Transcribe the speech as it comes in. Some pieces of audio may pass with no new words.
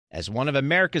As one of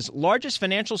America's largest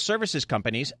financial services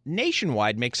companies,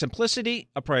 Nationwide makes simplicity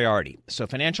a priority so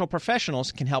financial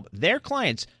professionals can help their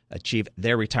clients achieve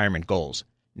their retirement goals.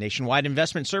 Nationwide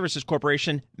Investment Services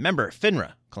Corporation, member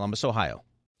FINRA, Columbus, Ohio.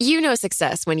 You know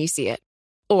success when you see it.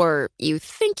 Or you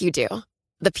think you do.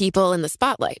 The people in the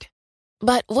spotlight.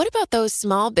 But what about those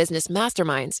small business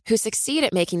masterminds who succeed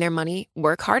at making their money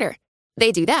work harder?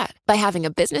 They do that by having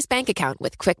a business bank account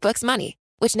with QuickBooks Money,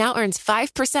 which now earns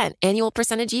 5% annual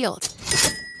percentage yield.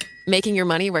 Making your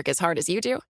money work as hard as you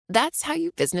do? That's how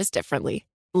you business differently.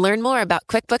 Learn more about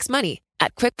QuickBooks Money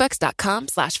at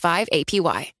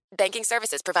quickbooks.com/5APY. Banking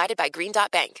services provided by Green Dot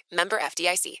Bank. Member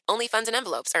FDIC. Only funds and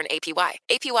envelopes earn APY.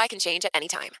 APY can change at any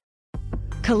time.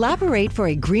 Collaborate for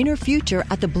a greener future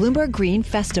at the Bloomberg Green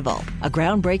Festival, a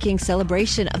groundbreaking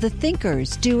celebration of the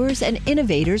thinkers, doers, and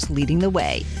innovators leading the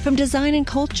way. From design and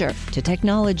culture to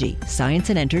technology, science,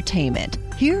 and entertainment.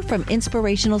 Hear from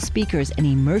inspirational speakers and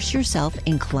immerse yourself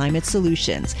in climate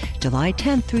solutions. July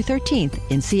 10th through 13th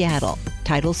in Seattle.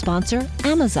 Title sponsor,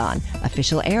 Amazon.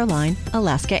 Official airline,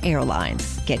 Alaska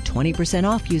Airlines. Get 20%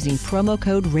 off using promo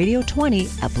code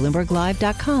Radio20 at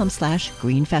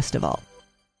BloombergLive.com/Green Festival.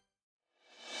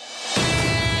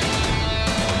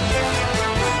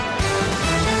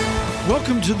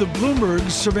 Welcome to the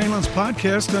Bloomberg Surveillance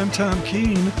Podcast. I'm Tom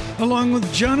Keene, along with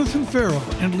Jonathan Farrell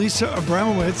and Lisa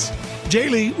Abramowitz.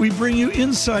 Daily, we bring you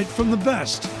insight from the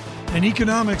best in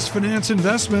economics, finance,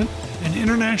 investment, and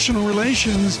international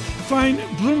relations. Find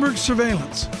Bloomberg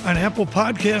Surveillance on Apple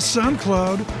Podcasts,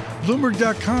 SoundCloud,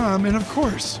 Bloomberg.com, and of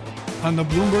course, on the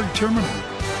Bloomberg Terminal.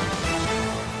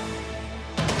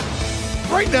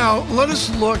 Right now, let us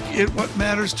look at what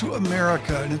matters to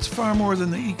America, and it's far more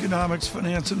than the economics,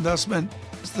 finance, investment.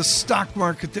 It's the stock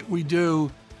market that we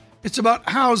do. It's about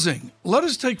housing. Let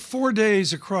us take 4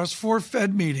 days across 4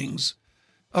 Fed meetings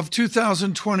of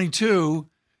 2022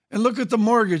 and look at the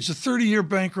mortgage, the 30-year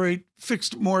bank rate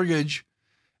fixed mortgage,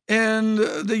 and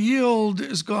the yield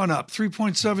has gone up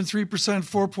 3.73%,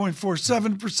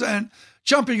 4.47%,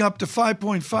 jumping up to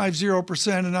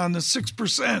 5.50%, and on the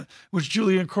 6%, which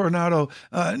Julian Coronado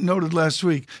noted last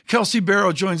week. Kelsey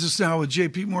Berro joins us now with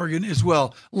JPMorgan as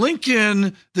well. Link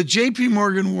in the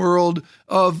JPMorgan world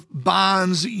of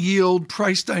bonds, yield,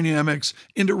 price dynamics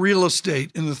into real estate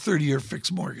in the 30-year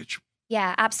fixed mortgage.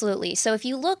 Yeah, absolutely. So if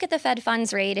you look at the Fed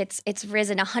funds rate, it's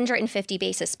risen 150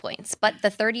 basis points, but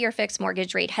the 30-year fixed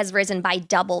mortgage rate has risen by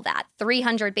double that,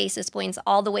 300 basis points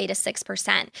all the way to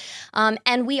 6%.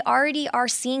 And we already are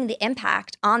seeing the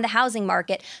impact on the housing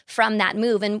market from that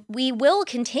move. And we will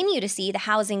continue to see the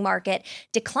housing market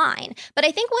decline. But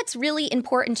I think what's really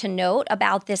important to note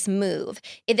about this move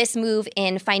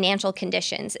in financial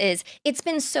conditions is it's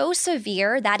been so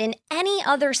severe that in any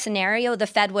other scenario, the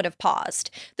Fed would have paused.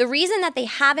 The reason that they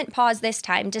haven't paused this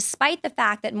time, despite the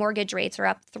fact that mortgage rates are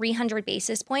up 300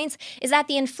 basis points, is that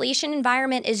the inflation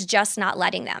environment is just not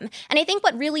letting them. And I think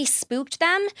what really spooked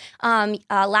them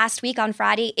last week on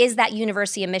Friday is that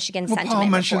University of Michigan sentiment Paul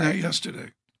mentioned report. that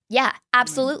yesterday. Yeah,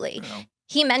 absolutely. Yeah.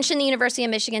 He mentioned the University of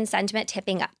Michigan sentiment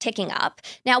ticking up.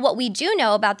 Now, what we do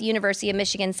know about the University of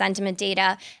Michigan sentiment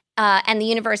data and the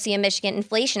University of Michigan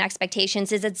inflation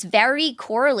expectations is it's very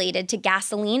correlated to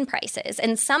gasoline prices.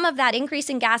 And some of that increase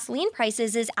in gasoline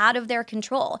prices is out of their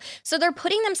control. So they're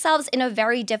putting themselves in a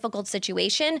very difficult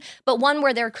situation, but one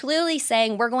where they're clearly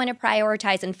saying we're going to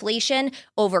prioritize inflation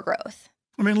over growth.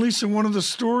 I mean, Lisa, one of the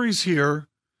stories here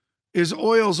is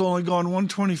oil's only gone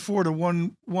 124 to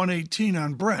 118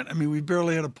 on Brent. I mean, we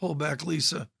barely had a pullback,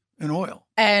 Lisa, in oil.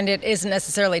 And it isn't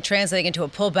necessarily translating into a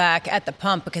pullback at the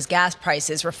pump because gas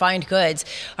prices, refined goods,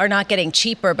 are not getting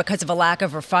cheaper because of a lack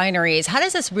of refineries. How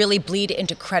does this really bleed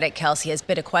into credit, Kelsey, has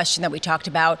been a question that we talked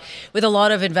about with a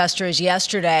lot of investors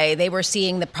yesterday. They were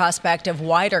seeing the prospect of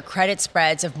wider credit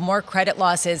spreads, of more credit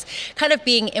losses kind of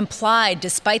being implied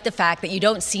despite the fact that you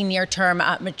don't see near-term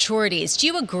maturities. Do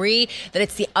you agree that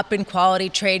it's the up-in-quality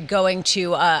trade going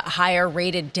to higher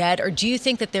rated debt, or do you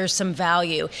think that there's some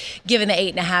value given the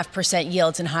 8.5%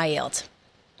 yields and high yields?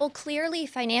 Well, clearly,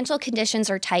 financial conditions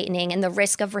are tightening and the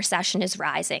risk of recession is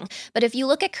rising. But if you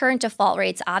look at current default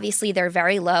rates, obviously they're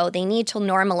very low. They need to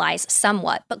normalize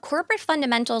somewhat. But corporate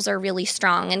fundamentals are really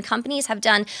strong, and companies have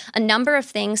done a number of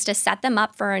things to set them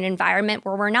up for an environment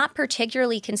where we're not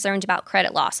particularly concerned about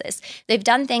credit losses. They've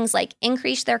done things like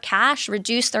increase their cash,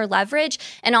 reduce their leverage,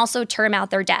 and also term out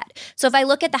their debt. So if I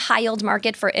look at the high yield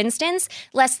market, for instance,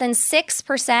 less than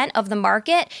 6% of the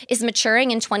market is maturing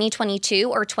in 2022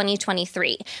 or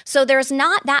 2023. So there's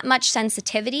not that much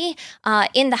sensitivity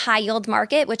in the high yield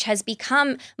market, which has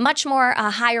become much more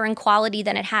higher in quality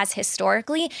than it has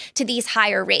historically to these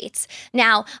higher rates.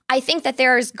 Now, I think that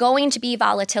there's going to be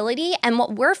volatility, and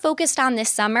what we're focused on this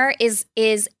summer is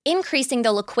increasing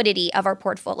the liquidity of our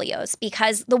portfolios,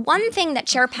 because the one thing that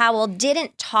Chair Powell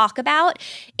didn't talk about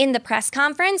in the press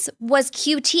conference was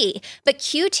QT. But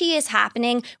QT is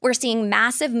happening. We're seeing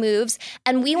massive moves,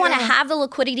 and we want to have the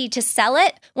liquidity to sell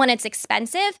it when it's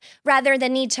expensive rather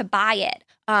than need to buy it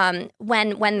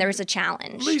when there's a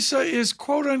challenge. Lisa, is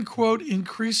quote unquote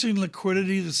increasing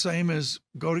liquidity the same as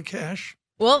go to cash?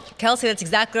 Well, Kelsey, that's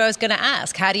exactly what I was going to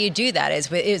ask. How do you do that?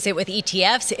 Is it with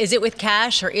ETFs? Is it with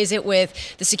cash? Or is it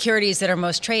with the securities that are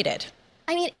most traded?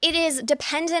 I mean, it is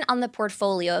dependent on the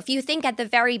portfolio. If you think at the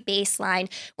very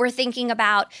baseline, we're thinking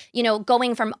about,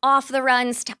 going from off the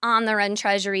runs to on the run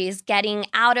treasuries, getting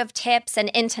out of tips and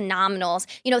into nominals,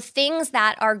 things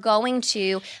that are going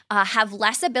to have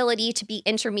less ability to be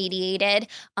intermediated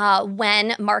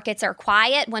when markets are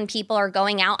quiet, when people are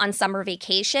going out on summer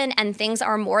vacation, and things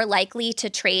are more likely to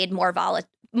trade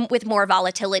with more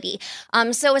volatility.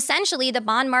 So essentially, the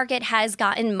bond market has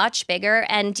gotten much bigger,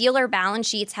 and dealer balance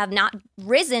sheets have not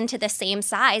risen to the same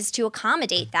size to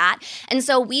accommodate that. And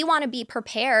so we want to be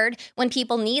prepared when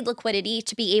people need liquidity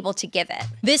to be able to give it.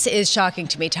 This is shocking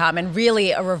to me, Tom, and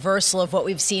really a reversal of what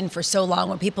we've seen for so long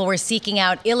when people were seeking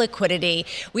out illiquidity.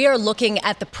 We are looking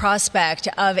at the prospect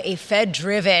of a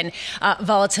Fed-driven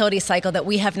volatility cycle that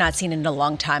we have not seen in a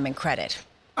long time in credit.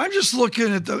 I'm just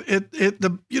looking at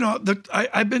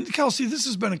I've been, Kelsey, this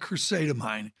has been a crusade of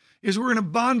mine, is we're in a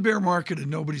bond bear market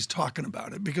and nobody's talking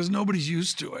about it because nobody's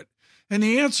used to it. And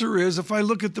the answer is, if I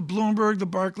look at the Bloomberg, the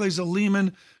Barclays, the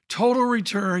Lehman total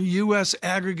return U.S.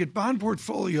 aggregate bond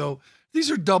portfolio,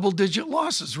 these are double-digit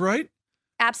losses, right?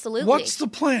 Absolutely. What's the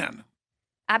plan?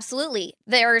 Absolutely.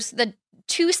 There's the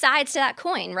two sides to that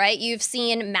coin, right? You've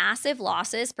seen massive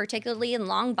losses, particularly in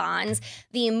long bonds.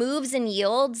 The moves in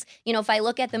yields, if I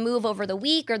look at the move over the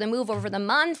week or the move over the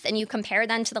month and you compare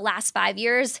them to the last 5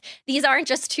 years, these aren't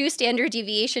just 2 standard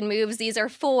deviation moves. These are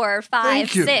 4,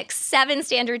 5, 6, 7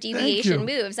 standard deviation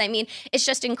moves. I mean, it's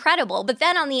just incredible. But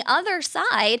then on the other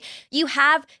side, you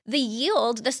have the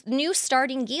yield, this new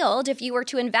starting yield. If you were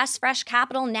to invest fresh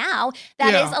capital now,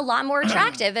 that is a lot more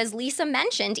attractive. As Lisa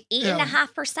mentioned,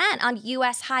 8.5% on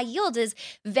U.S. high yield is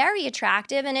very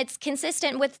attractive, and it's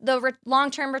consistent with the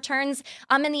long-term returns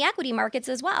in the equity markets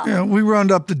as well. Yeah, we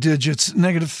round up the digits,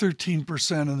 negative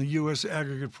 13% in the U.S.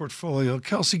 aggregate portfolio.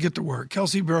 Kelsey, get to work.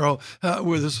 Kelsey Berro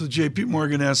with us with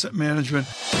JPMorgan Asset Management.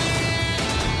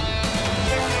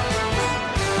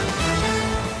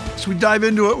 So we dive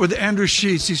into it with Andrew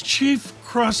Sheets. He's Chief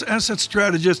Cross-Asset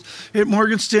Strategist at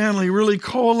Morgan Stanley, really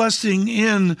coalescing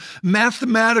in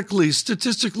mathematically,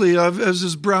 statistically, as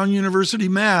is Brown University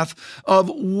math, of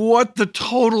what the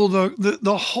total,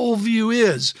 the whole view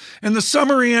is. And the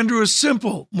summary, Andrew, is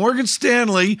simple. Morgan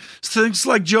Stanley thinks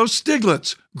like Joe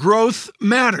Stiglitz, growth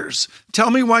matters.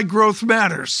 Tell me why growth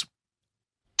matters.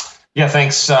 Yeah,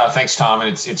 thanks, Tom,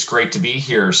 and it's great to be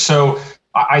here. So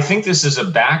I think this is a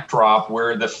backdrop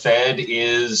where the Fed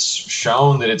is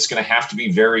shown that it's going to have to be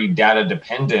very data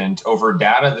dependent over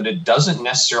data that it doesn't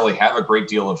necessarily have a great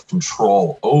deal of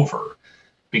control over,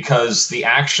 because the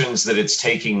actions that it's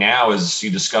taking now, as you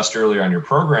discussed earlier on your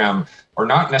program, are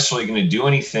not necessarily going to do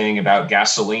anything about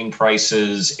gasoline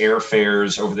prices,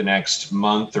 airfares over the next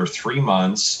month or 3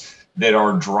 months that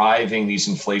are driving these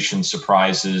inflation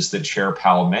surprises that Chair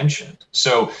Powell mentioned.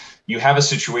 So you have a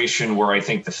situation where I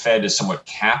think the Fed is somewhat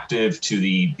captive to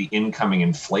the incoming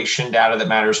inflation data that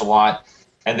matters a lot.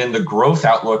 And then the growth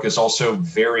outlook is also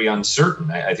very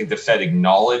uncertain. I think the Fed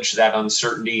acknowledged that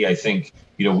uncertainty. I think,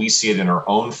 we see it in our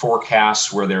own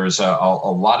forecasts where there's a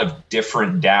lot of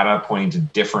different data pointing to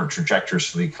different trajectories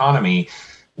for the economy.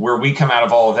 Where we come out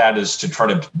of all of that is to try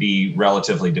to be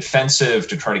relatively defensive,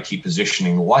 to try to keep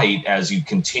positioning light as you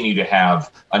continue to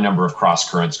have a number of cross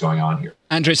currents going on here.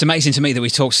 Andrew, it's amazing to me that we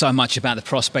talk so much about the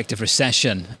prospect of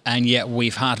recession, and yet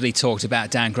we've hardly talked about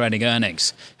downgrading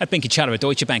earnings. I had Binky Chadha at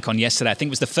Deutsche Bank on yesterday. I think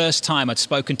it was the first time I'd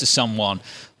spoken to someone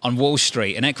on Wall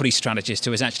Street, an equity strategist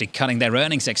who was actually cutting their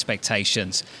earnings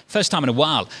expectations. First time in a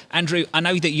while. Andrew, I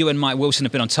know that you and Mike Wilson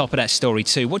have been on top of that story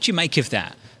too. What do you make of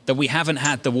that? That we haven't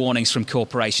had the warnings from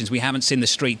corporations. We haven't seen the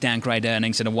street downgrade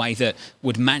earnings in a way that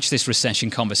would match this recession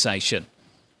conversation.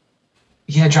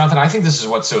 Yeah, Jonathan, I think this is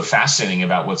what's so fascinating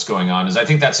about what's going on is I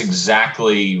think that's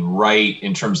exactly right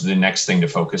in terms of the next thing to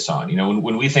focus on.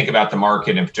 When we think about the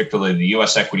market, and particularly the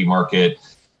U.S. equity market,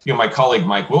 my colleague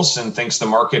Mike Wilson thinks the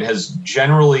market has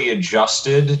generally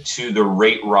adjusted to the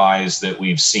rate rise that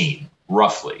we've seen,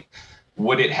 roughly.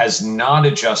 What it has not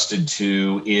adjusted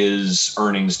to is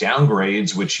earnings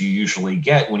downgrades, which you usually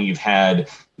get when you've had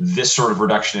this sort of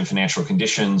reduction in financial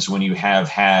conditions, when you have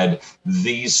had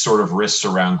these sort of risks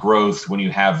around growth, when you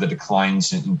have the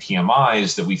declines in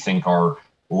PMIs that we think are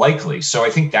likely. So I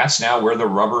think that's now where the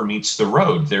rubber meets the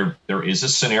road. There is a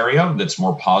scenario that's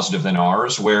more positive than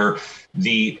ours, where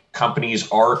the companies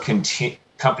are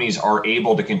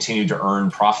able to continue to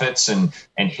earn profits and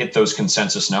hit those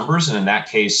consensus numbers. And in that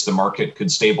case, the market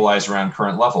could stabilize around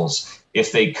current levels.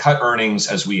 If they cut earnings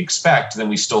as we expect, then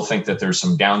we still think that there's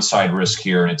some downside risk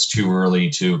here, and it's too early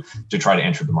to try to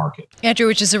enter the market. Andrew,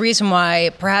 which is the reason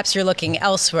why perhaps you're looking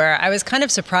elsewhere. I was kind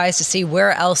of surprised to see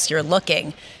where else you're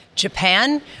looking.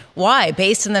 Japan? Why?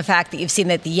 Based on the fact that you've seen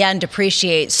that the yen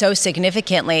depreciate so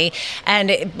significantly,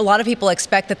 and a lot of people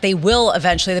expect that they will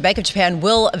eventually, the Bank of Japan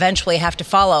will eventually have to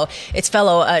follow its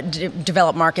fellow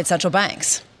developed market central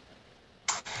banks.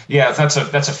 Yeah, that's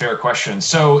a fair question.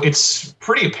 So it's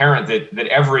pretty apparent that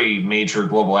every major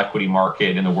global equity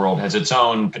market in the world has its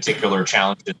own particular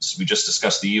challenges. We just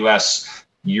discussed the U.S.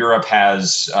 Europe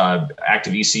has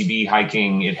active ECB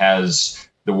hiking. It has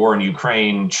the war in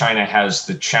Ukraine. China has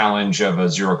the challenge of a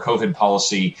zero COVID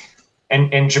policy.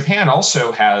 And Japan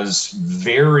also has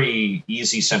very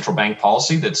easy central bank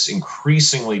policy that's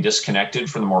increasingly disconnected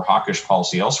from the more hawkish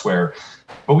policy elsewhere.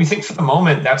 But we think for the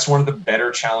moment, that's one of the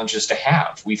better challenges to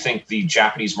have. We think the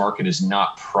Japanese market is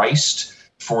not priced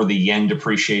for the yen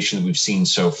depreciation that we've seen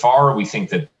so far. We think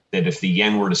that if the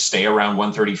yen were to stay around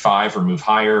 135 or move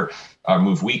higher,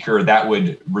 move weaker, that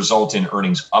would result in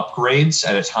earnings upgrades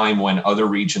at a time when other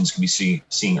regions could be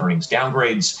seeing earnings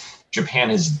downgrades. Japan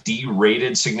has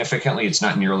derated significantly. It's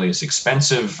not nearly as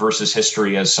expensive versus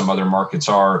history as some other markets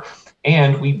are.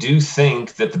 And we do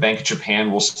think that the Bank of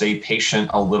Japan will stay patient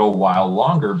a little while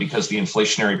longer, because the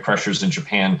inflationary pressures in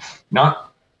Japan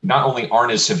not only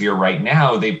aren't as severe right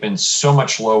now, they've been so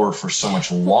much lower for so much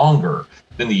longer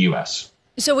than the U.S.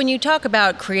 So when you talk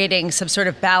about creating some sort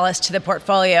of ballast to the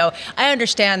portfolio, I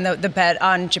understand the bet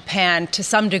on Japan to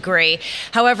some degree.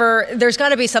 However, there's got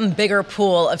to be some bigger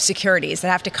pool of securities that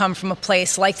have to come from a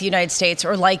place like the United States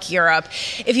or like Europe.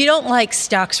 If you don't like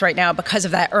stocks right now because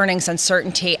of that earnings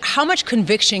uncertainty, how much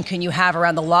conviction can you have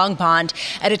around the long bond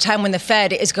at a time when the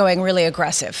Fed is going really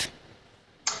aggressive?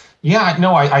 Yeah,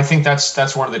 no, I think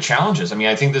that's one of the challenges. I mean,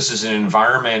 I think this is an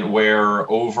environment where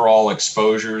overall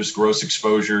exposures, gross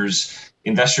exposures,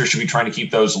 investors should be trying to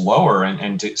keep those lower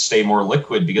and to stay more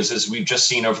liquid, because as we've just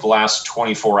seen over the last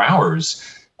 24 hours,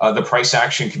 the price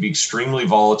action can be extremely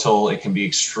volatile. It can be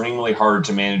extremely hard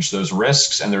to manage those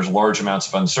risks, and there's large amounts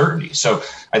of uncertainty. So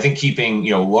I think keeping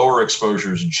lower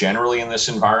exposures generally in this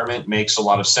environment makes a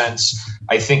lot of sense.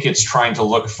 I think it's trying to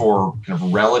look for kind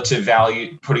of relative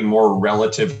value, putting more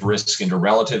relative risk into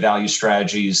relative value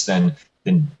strategies than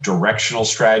directional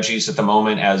strategies at the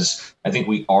moment, as I think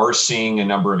we are seeing a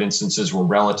number of instances where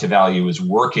relative value is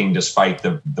working despite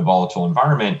the volatile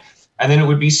environment. And then it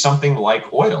would be something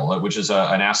like oil, which is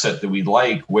an asset that we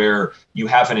like, where you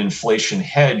have an inflation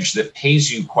hedge that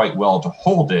pays you quite well to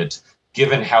hold it,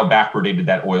 given how backwardated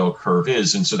that oil curve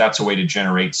is. And so that's a way to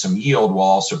generate some yield while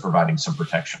also providing some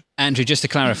protection. Andrew, just to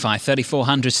clarify,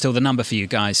 3,400 is still the number for you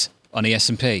guys on the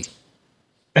S&P?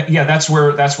 Yeah, that's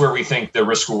where we think the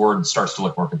risk reward starts to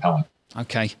look more compelling.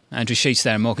 Okay. Andrew Sheets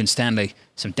there at Morgan Stanley.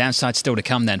 Some downside still to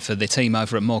come then for the team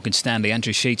over at Morgan Stanley.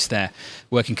 Andrew Sheets there,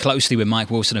 working closely with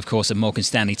Mike Wilson, of course, at Morgan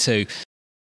Stanley too.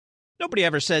 Nobody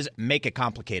ever says make it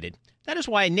complicated. That is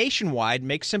why Nationwide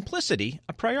makes simplicity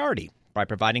a priority by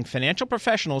providing financial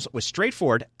professionals with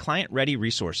straightforward, client-ready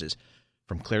resources.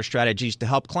 From clear strategies to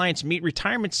help clients meet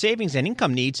retirement savings and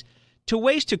income needs, to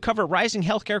ways to cover rising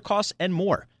healthcare costs and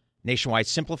more. Nationwide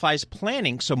simplifies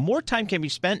planning so more time can be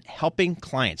spent helping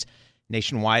clients.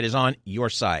 Nationwide is on your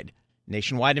side.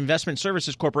 Nationwide Investment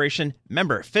Services Corporation,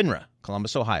 member FINRA,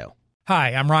 Columbus, Ohio.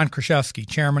 Hi, I'm Ron Kraszewski,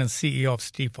 Chairman and CEO of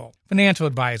Stifel. Financial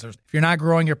advisors, if you're not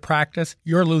growing your practice,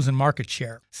 you're losing market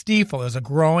share. Stifel is a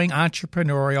growing,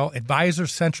 entrepreneurial,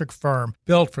 advisor-centric firm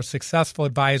built for successful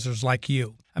advisors like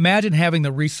you. Imagine having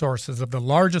the resources of the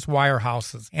largest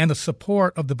wirehouses and the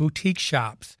support of the boutique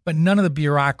shops, but none of the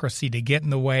bureaucracy to get in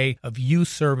the way of you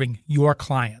serving your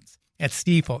clients. At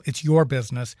Stifel, it's your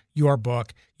business, your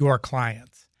book, your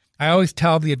clients. I always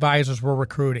tell the advisors we're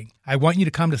recruiting, I want you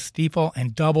to come to Stifel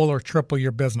and double or triple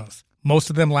your business. Most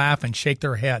of them laugh and shake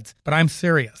their heads, but I'm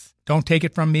serious. Don't take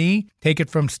it from me. Take it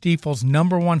from Stifel's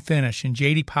 #1 finish in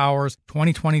J.D. Power's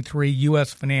 2023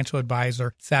 U.S. Financial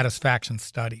Advisor Satisfaction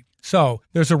Study. So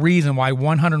there's a reason why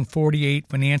 148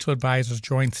 financial advisors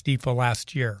joined Stifel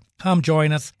last year. Come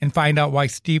join us and find out why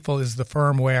Stifel is the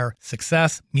firm where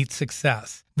success meets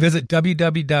success. Visit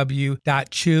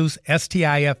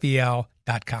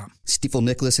www.choosestifel.com. Stifel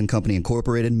Nicholas and Company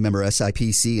Incorporated, member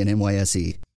SIPC and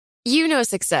NYSE. You know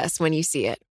success when you see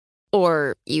it.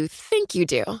 Or you think you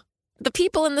do. The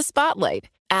people in the spotlight.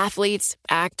 Athletes,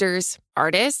 actors,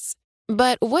 artists.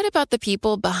 But what about the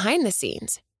people behind the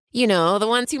scenes? You know, the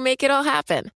ones who make it all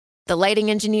happen. The lighting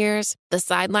engineers, the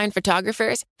sideline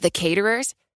photographers, the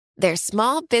caterers. They're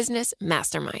small business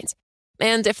masterminds.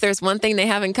 And if there's one thing they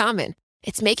have in common,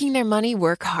 it's making their money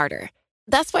work harder.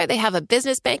 That's why they have a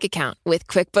business bank account with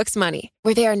QuickBooks Money,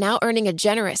 where they are now earning a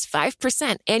generous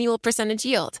 5% annual percentage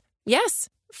yield. Yes,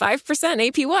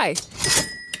 5% APY.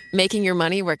 Making your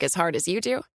money work as hard as you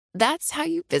do? That's how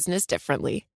you business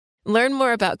differently. Learn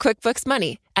more about QuickBooks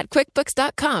Money at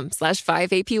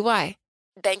quickbooks.com/5APY.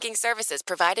 Banking services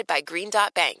provided by Green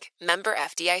Dot Bank, member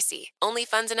FDIC. Only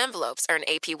funds and envelopes earn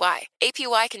APY.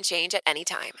 APY can change at any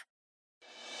time.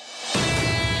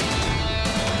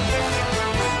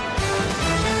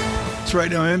 Right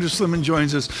now, Andrew Slimmon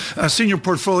joins us, Senior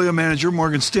Portfolio Manager,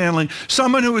 Morgan Stanley,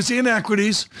 someone who is in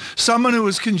equities, someone who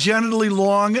is congenitally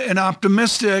long and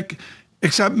optimistic,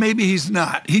 except maybe he's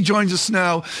not. He joins us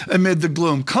now amid the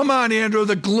gloom. Come on, Andrew,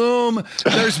 the gloom.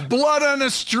 There's blood on the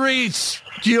streets.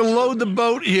 Do you load the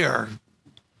boat here?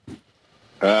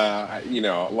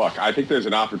 Look, I think there's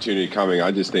an opportunity coming.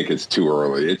 I just think it's too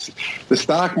early. It's the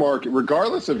stock market,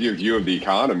 regardless of your view of the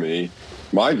economy.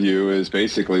 My view is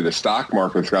basically the stock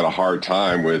market's got a hard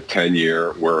time with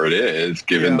 10-year where it is,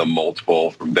 given the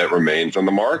multiple that remains on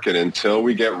the market. Until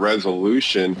we get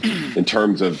resolution in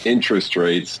terms of interest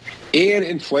rates and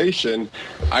inflation,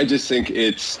 I just think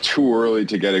it's too early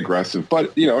to get aggressive.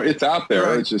 But, it's out there.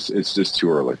 Right. It's just too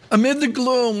early. Amid the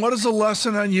gloom, what is a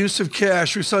lesson on use of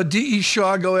cash? We saw D.E.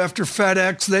 Shaw go after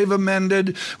FedEx. They've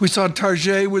amended. We saw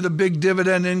Target with a big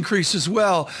dividend increase as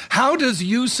well. How does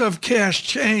use of cash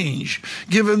change,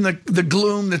 given the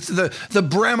gloom that's the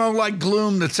Bremo-like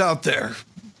gloom that's out there?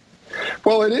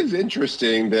 Well, it is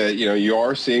interesting that, you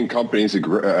are seeing companies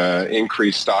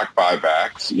increase stock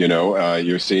buybacks.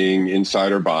 You're seeing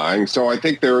insider buying. So I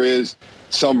think there is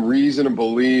some reason to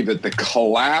believe that the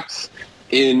collapse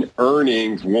in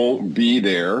earnings won't be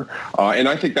there. And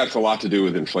I think that's a lot to do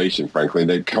with inflation, frankly,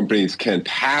 that companies can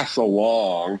pass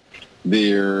along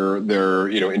their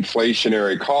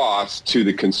inflationary costs to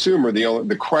the consumer.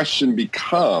 The question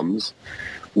becomes,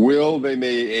 will they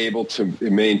be able to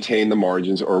maintain the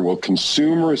margins, or will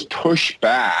consumers push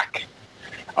back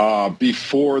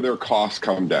before their costs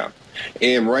come down?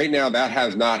 And right now that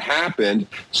has not happened,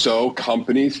 so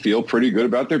companies feel pretty good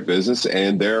about their business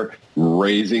and they're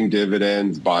raising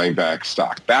dividends, buying back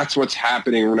stock. That's what's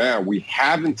happening now. We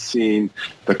haven't seen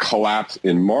the collapse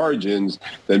in margins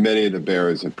that many of the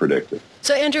bears have predicted.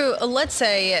 So, Andrew, let's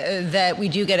say that we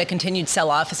do get a continued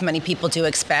sell-off, as many people do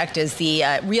expect, as the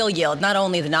real yield, not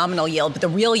only the nominal yield, but the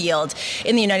real yield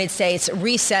in the United States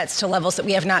resets to levels that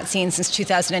we have not seen since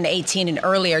 2018 and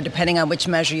earlier, depending on which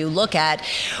measure you look at.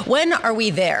 When are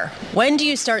we there? When do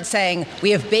you start saying,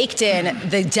 we have baked in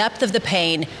the depth of the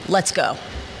pain, let's go?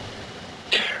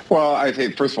 Well, I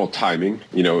think, first of all, timing.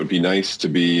 It would be nice to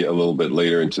be a little bit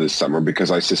later into the summer, because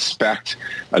I suspect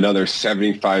another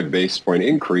 75 basis point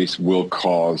increase will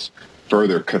cause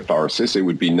further catharsis. It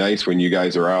would be nice when you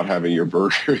guys are out having your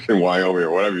burgers in Wyoming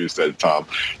or whatever you said, Tom.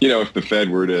 If the Fed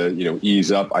were to,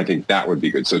 ease up, I think that would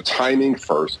be good. So timing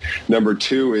first. Number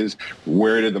two is,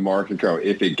 where did the market go?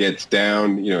 If it gets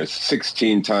down,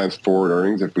 16 times forward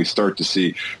earnings, if we start to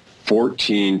see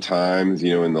 14 times,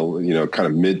 in the, kind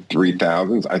of mid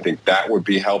 3,000s, I think that would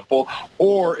be helpful.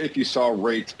 Or if you saw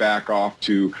rates back off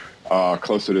to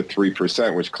closer to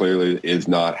 3%, which clearly is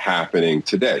not happening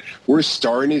today. We're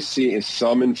starting to see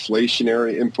some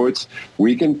inflationary inputs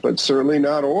weaken, but certainly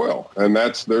not oil. And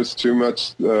there's too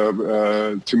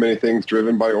many things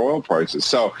driven by oil prices.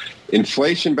 So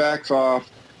inflation backs off,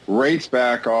 rates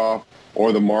back off,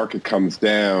 or the market comes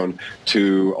down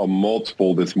to a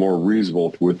multiple that's more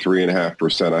reasonable with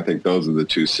 3.5%. I think those are the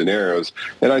two scenarios.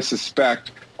 And I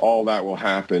suspect all that will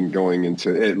happen going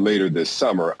into it later this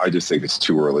summer. I just think it's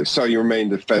too early. So you remain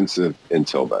defensive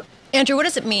until then. Andrew, what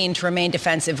does it mean to remain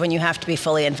defensive when you have to be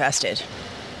fully invested?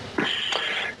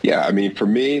 Yeah, for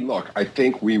me, look, I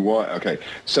think we want, okay,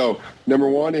 so number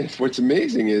one is, what's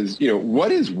amazing is,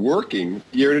 what is working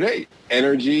year to date?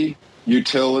 Energy,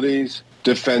 utilities,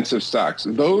 defensive stocks.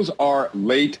 Those are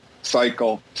late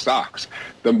cycle stocks.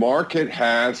 The market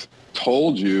has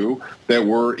told you that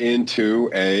we're into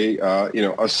a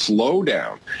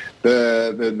slowdown.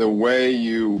 the way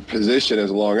you position as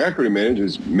a long equity manager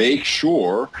is make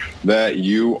sure that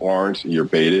your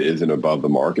beta isn't above the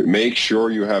market. Make sure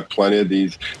you have plenty of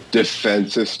these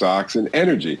defensive stocks and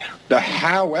energy. The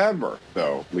however,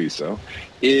 though, Lisa,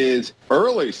 is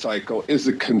early cycle is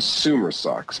the consumer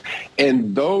stocks.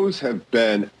 And those have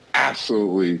been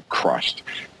absolutely crushed.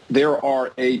 There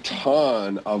are a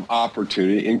ton of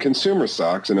opportunity in consumer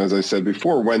stocks. And as I said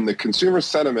before, when the consumer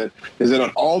sentiment is at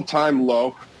an all-time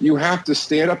low, you have to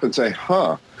stand up and say,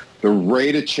 the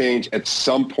rate of change at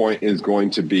some point is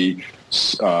going to be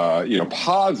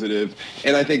positive.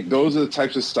 And I think those are the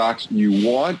types of stocks you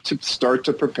want to start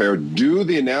to prepare, do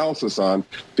the analysis on,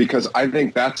 because I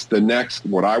think that's the next,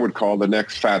 what I would call the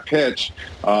next fat pitch,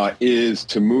 is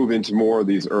to move into more of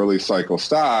these early cycle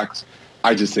stocks.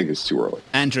 I just think it's too early.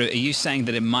 Andrew, are you saying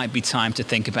that it might be time to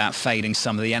think about fading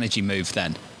some of the energy move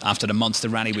then, after the monster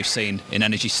rally we've seen in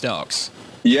energy stocks?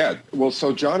 Yeah. Well,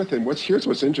 so Jonathan, here's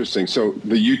what's interesting. So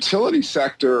the utility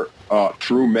sector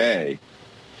through May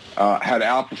had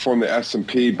outperformed the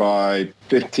S&P by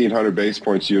 1,500 basis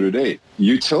points year to date.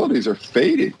 Utilities are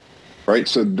fading, right?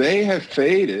 So they have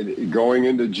faded going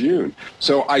into June.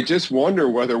 So I just wonder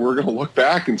whether we're going to look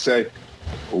back and say,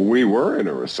 we were in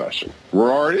a recession.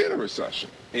 We're already in a recession.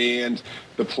 And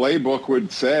the playbook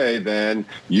would say then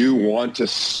you want to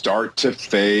start to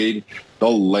fade the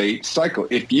late cycle.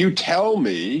 If you tell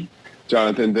me,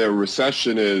 Jonathan, the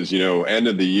recession is, end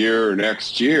of the year,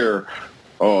 next year,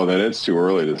 then it's too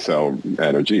early to sell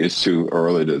energy. It's too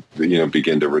early to,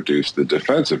 begin to reduce the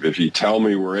defensive. If you tell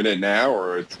me we're in it now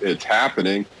or it's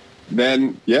happening,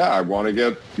 then, I want to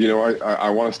get, I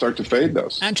want to start to fade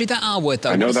those. Andrew, that R word, though,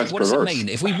 I know what does it mean?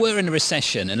 If we were in a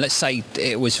recession, and let's say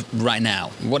it was right now,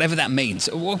 whatever that means,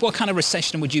 what kind of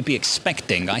recession would you be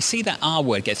expecting? I see that R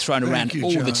word get thrown around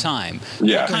all the time.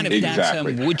 Yeah, what kind of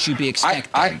downturn would you be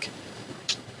expecting?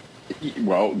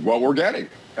 Well, what we're getting.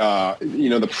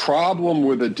 The problem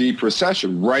with a deep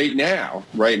recession right now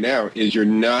is you're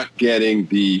not getting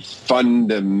the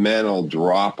fundamental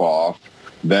drop-off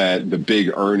that the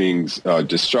big earnings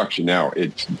destruction. Now,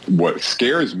 what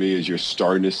scares me is you're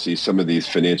starting to see some of these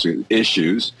financial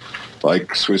issues,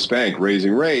 like Swiss Bank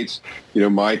raising rates.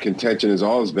 My contention has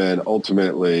always been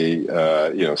ultimately,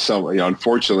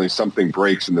 unfortunately, something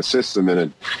breaks in the system,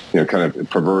 and it, kind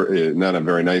of not a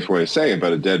very nice way of saying it,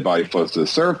 but a dead body floats to the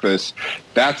surface.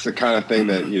 That's the kind of thing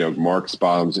that marks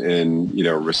bombs in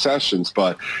recessions.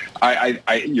 But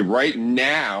right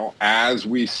now, as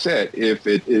we sit, if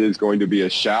it is going to be a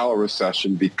shallow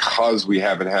recession because we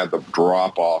haven't had the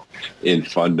drop off in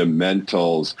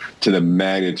fundamentals to the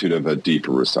magnitude of a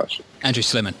deeper recession. Andrew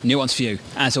Slimmon, Nuance View,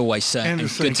 as always, sir. Andrew,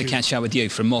 and good to catch up with you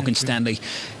from Morgan Stanley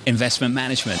Investment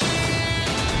Management.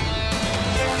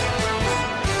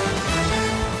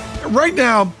 Right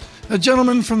now, a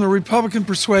gentleman from the Republican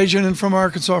persuasion and from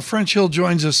Arkansas, French Hill,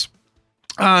 joins us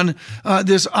on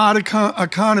this odd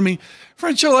economy.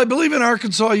 French Hill, I believe in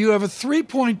Arkansas you have a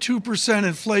 3.2%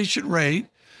 inflation rate.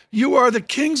 You are the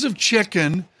kings of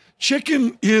chicken.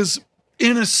 Chicken is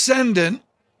in ascendant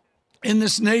in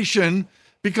this nation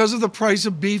because of the price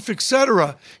of beef,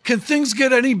 etc. Can things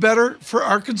get any better for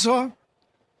Arkansas?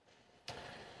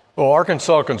 Well,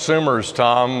 Arkansas consumers,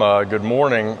 Tom, good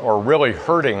morning, are really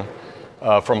hurting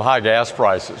from high gas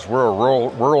prices. We're a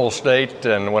rural state,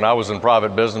 and when I was in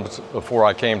private business before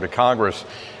I came to Congress,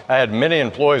 I had many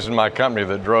employees in my company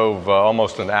that drove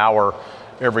almost an hour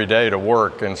every day to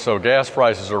work, and so gas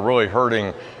prices are really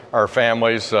hurting our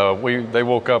families. They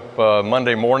woke up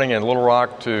Monday morning in Little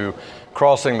Rock to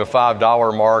crossing the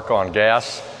 $5 mark on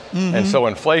gas. Mm-hmm. And so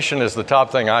inflation is the top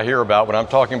thing I hear about when I'm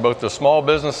talking both to small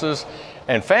businesses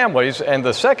and families. And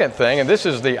the second thing, and this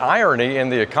is the irony in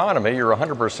the economy, you're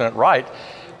 100% right.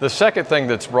 The second thing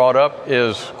that's brought up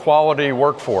is quality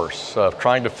workforce,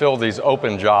 trying to fill these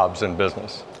open jobs in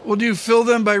business. Well, do you fill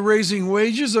them by raising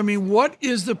wages? I mean, what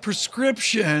is the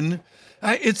prescription?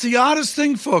 It's the oddest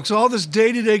thing, folks, all this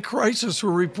day-to-day crisis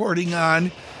we're reporting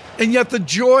on, and yet the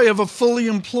joy of a fully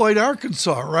employed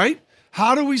Arkansas, right?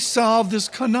 How do we solve this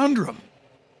conundrum?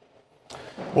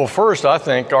 Well, first, I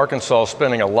think Arkansas is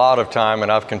spending a lot of time,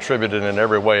 and I've contributed in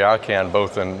every way I can,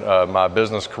 both in my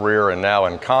business career and now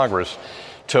in Congress,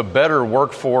 to better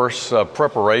workforce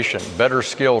preparation, better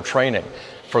skill training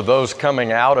for those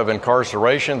coming out of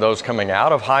incarceration, those coming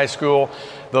out of high school,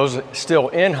 those still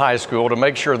in high school, to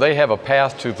make sure they have a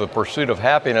path to the pursuit of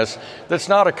happiness that's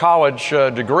not a college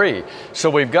degree. So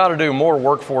we've got to do more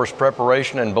workforce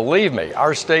preparation, and believe me,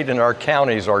 our state and our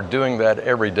counties are doing that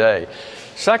every day.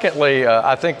 Secondly,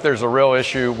 I think there's a real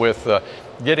issue with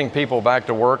getting people back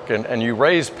to work, and you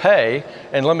raise pay,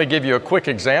 and let me give you a quick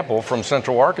example from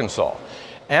Central Arkansas.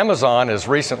 Amazon has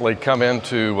recently come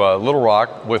into Little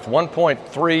Rock with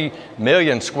 1.3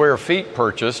 million square feet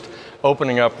purchased,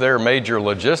 opening up their major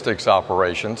logistics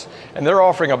operations, and they're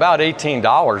offering about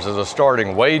 $18 as a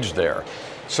starting wage there.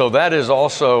 So that is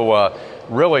also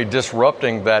really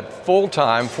disrupting that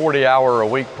full-time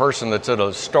 40-hour-a-week person that's at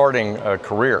a starting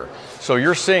career. So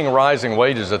you're seeing rising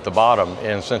wages at the bottom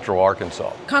in Central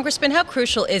Arkansas. Congressman, how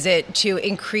crucial is it to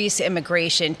increase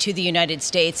immigration to the United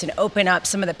States and open up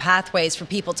some of the pathways for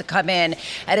people to come in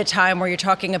at a time where you're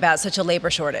talking about such a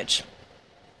labor shortage?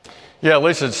 Yeah,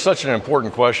 Lisa, it's such an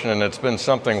important question, and it's been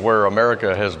something where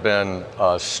America has been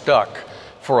stuck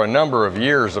for a number of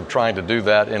years of trying to do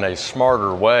that in a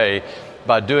smarter way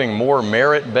by doing more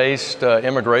merit-based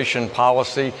immigration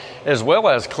policy, as well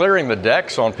as clearing the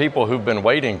decks on people who've been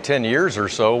waiting 10 years or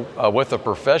so with a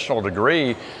professional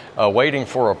degree waiting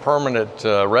for a permanent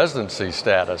residency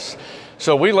status.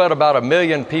 So we let about 1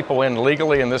 million people in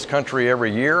legally in this country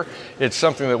every year. It's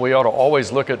something that we ought to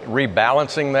always look at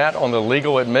rebalancing that on the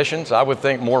legal admissions. I would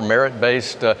think more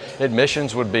merit-based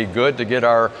admissions would be good to get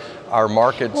our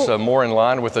markets more in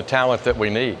line with the talent that we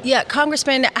need. Yeah,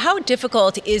 Congressman, how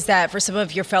difficult is that for some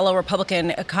of your fellow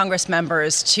Republican Congress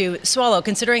members to swallow,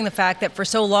 considering the fact that for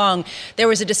so long there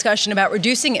was a discussion about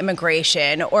reducing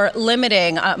immigration or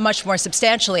limiting much more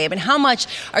substantially? I mean, how much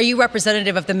are you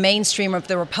representative of the mainstream of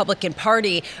the Republican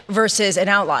Party versus an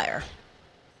outlier?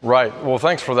 Right. Well,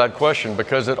 thanks for that question,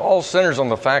 because it all centers on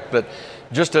the fact that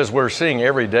just as we're seeing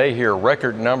every day here,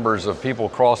 record numbers of people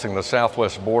crossing the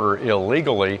southwest border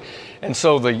illegally. And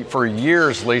so for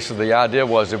years, Lisa, the idea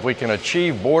was if we can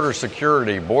achieve border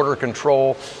security, border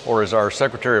control, or as our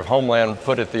Secretary of Homeland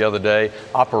put it the other day,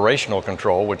 operational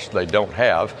control, which they don't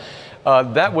have,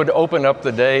 that would open up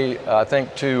the day, I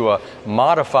think, to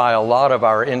modify a lot of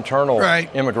our internal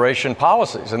immigration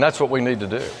policies. And that's what we need to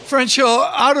do. French Hill,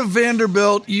 out of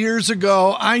Vanderbilt years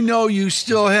ago, I know you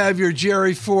still have your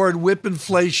Jerry Ford whip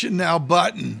inflation now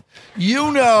button.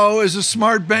 You know, as a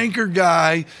smart banker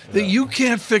guy, that you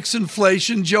can't fix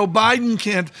inflation. Joe Biden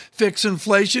can't fix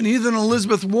inflation. Even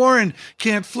Elizabeth Warren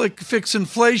can't fix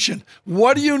inflation.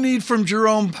 What do you need from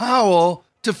Jerome Powell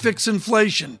to fix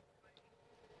inflation?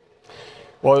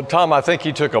 Well, Tom, I think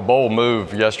he took a bold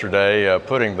move yesterday,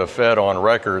 putting the Fed on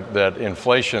record that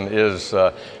inflation is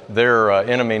their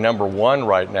enemy number one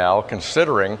right now,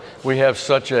 considering we have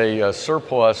such a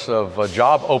surplus of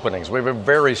job openings. We have a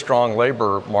very strong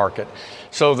labor market.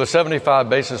 So the 75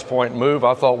 basis point move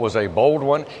I thought was a bold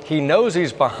one. He knows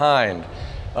he's behind.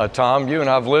 Tom, you and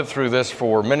I have lived through this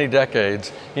for many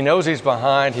decades. He knows he's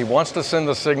behind. He wants to send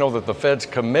the signal that the Fed's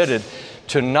committed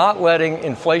to not letting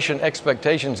inflation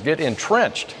expectations get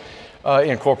entrenched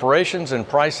in corporations and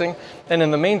pricing. And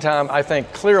in the meantime, I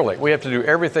think clearly we have to do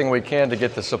everything we can to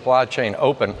get the supply chain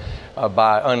open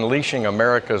by unleashing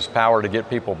America's power to get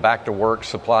people back to work,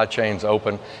 supply chains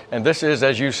open. And this is,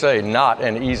 as you say, not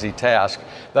an easy task.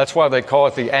 That's why they call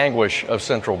it the anguish of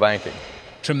central banking.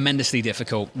 Tremendously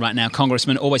difficult right now.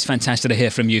 Congressman, always fantastic to hear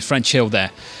from you. French Hill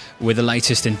there with the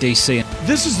latest in D.C.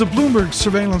 This is the Bloomberg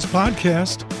Surveillance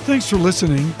Podcast. Thanks for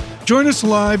listening. Join us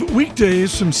live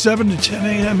weekdays from 7 to 10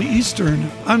 a.m. Eastern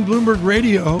on Bloomberg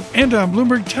Radio and on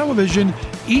Bloomberg Television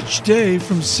each day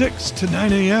from 6 to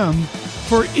 9 a.m.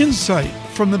 for insight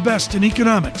from the best in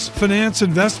economics, finance,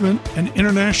 investment, and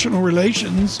international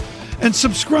relations. And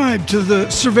subscribe to the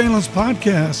Surveillance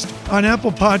Podcast on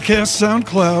Apple Podcasts,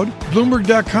 SoundCloud,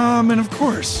 Bloomberg.com, and of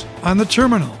course, on the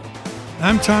terminal.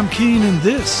 I'm Tom Keene, and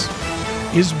this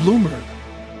is Bloomberg.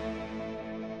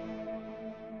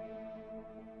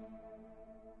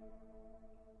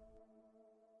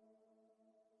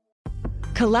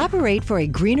 Collaborate for a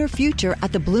greener future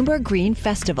at the Bloomberg Green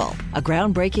Festival, a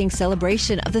groundbreaking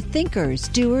celebration of the thinkers,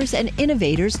 doers, and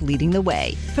innovators leading the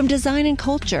way. From design and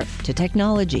culture to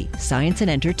technology, science, and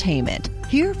entertainment.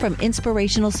 Hear from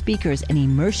inspirational speakers and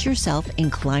immerse yourself in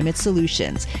climate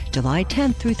solutions. July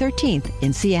 10th through 13th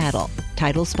in Seattle.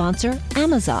 Title sponsor,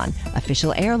 Amazon.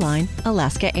 Official airline,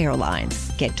 Alaska Airlines.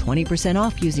 Get 20%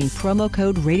 off using promo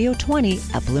code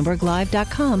radio20 at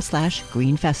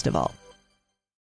BloombergLive.com/Green Festival.